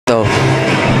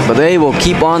but they will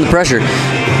keep on the pressure.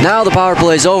 Now the power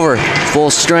play is over.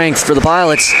 Full strength for the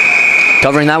Pilots.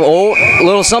 Covering that. Oh, a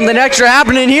little something extra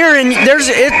happening here, and there's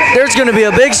going to be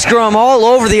a big scrum all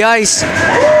over the ice.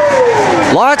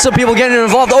 Lots of people getting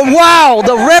involved. Oh, wow,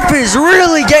 the ref is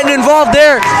really getting involved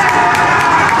there.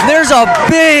 There's a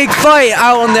big fight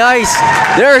out on the ice.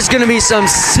 There's going to be some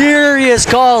serious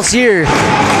calls here.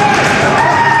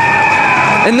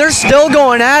 And they're still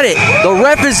going at it. The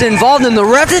ref is involved, and the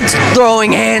ref is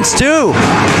throwing hands too.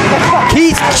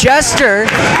 Keith Chester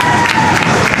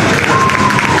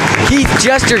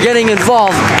getting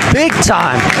involved big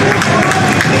time.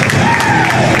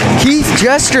 Keith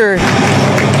Chester,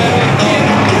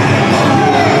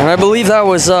 and I believe that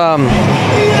was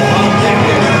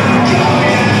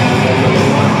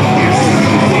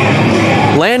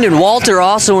Landon Walter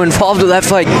also involved with that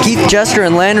fight. Keith Chester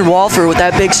and Landon Walter with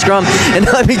that big scrum. And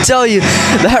let me tell you,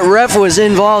 that ref was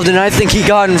involved, and I think he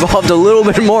got involved a little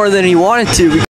bit more than he wanted to.